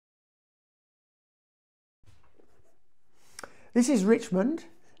This is Richmond,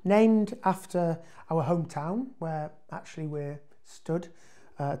 named after our hometown, where actually we're stood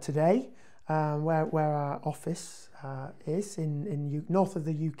today, where our office is in north of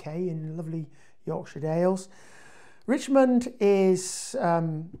the UK in lovely Yorkshire Dales. Richmond is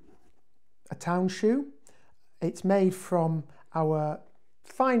a town shoe. It's made from our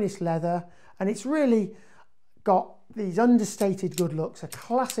finest leather, and it's really got these understated good looks, a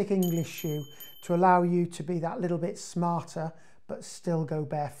classic English shoe to allow you to be that little bit smarter but still go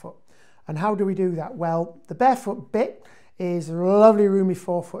barefoot. And how do we do that? Well, the barefoot bit is a lovely roomy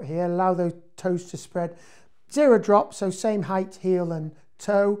forefoot here, allow those toes to spread. Zero drop, so same height, heel and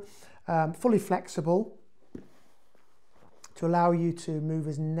toe, fully flexible to allow you to move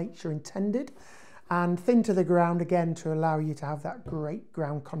as nature intended, and thin to the ground again to allow you to have that great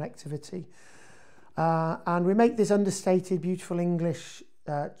ground connectivity. And we make this understated, beautiful English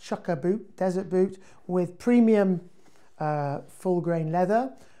chucker boot, desert boot, with premium full grain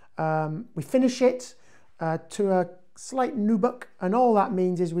leather. We finish it to a slight nubuck, and all that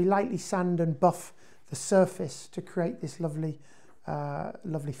means is we lightly sand and buff the surface to create this lovely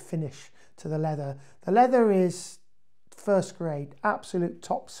finish to the leather. The leather is first grade, absolute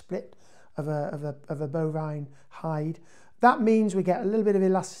top split of a bovine hide. That means we get a little bit of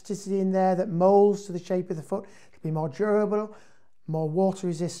elasticity in there that molds to the shape of the foot. It'll be more durable, more water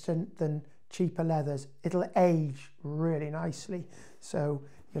resistant than cheaper leathers. It'll age really nicely, so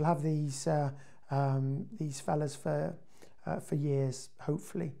you'll have these fellas for years,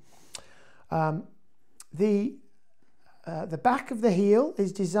 hopefully. The back of the heel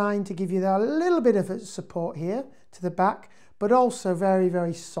is designed to give you that little bit of support here to the back, but also very,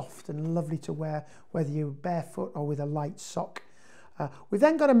 very soft and lovely to wear, whether you're barefoot or with a light sock. We've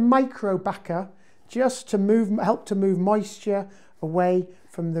then got a micro backer just to help to move moisture away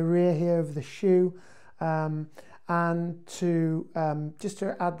from the rear here of the shoe, and to just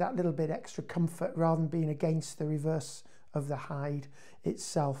to add that little bit extra comfort rather than being against the reverse of the hide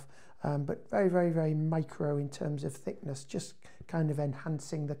itself. But very, very, very micro in terms of thickness, just kind of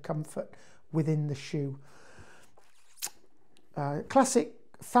enhancing the comfort within the shoe. Classic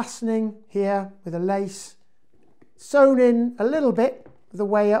fastening here with a lace, sewn in a little bit of the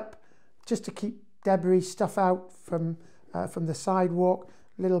way up, just to keep debris stuff out from the sidewalk.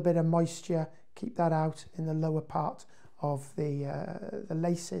 A little bit of moisture, keep that out in the lower part of the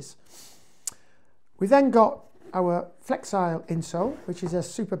laces. We then got our Flexile insole, which is a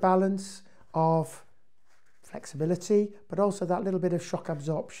super balance of flexibility, but also that little bit of shock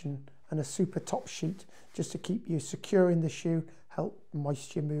absorption, and a super top sheet just to keep you secure in the shoe, help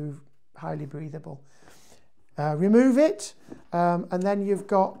moisture move, highly breathable. Remove it, and then you've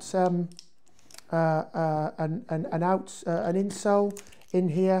got an insole in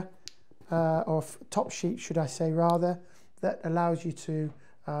here, or top sheet should I say rather, that allows you to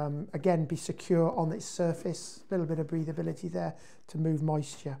again be secure on its surface, a little bit of breathability there to move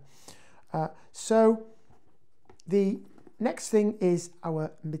moisture. So the next thing is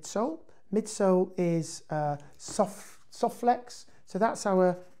our midsole. Midsole is SoftFlex, so that's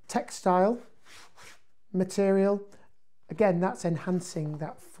our textile material. Again, that's enhancing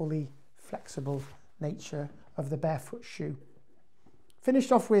that fully flexible nature of the barefoot shoe.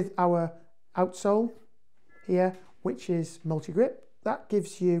 Finished off with our outsole here, which is MultiGrip. That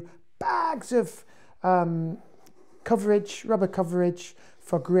gives you bags of coverage, rubber coverage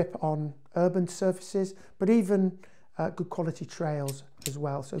for grip on urban surfaces, but even good quality trails as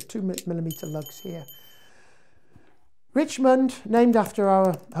well. So 2mm lugs here. Richmond, named after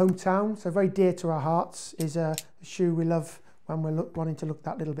our hometown, so very dear to our hearts, is a shoe we love when we're wanting to look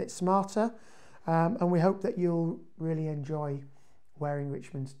that little bit smarter. And we hope that you'll really enjoy wearing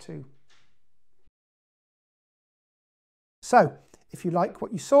Richmonds too. So, if you like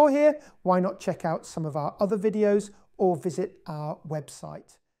what you saw here, why not check out some of our other videos or visit our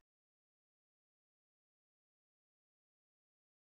website.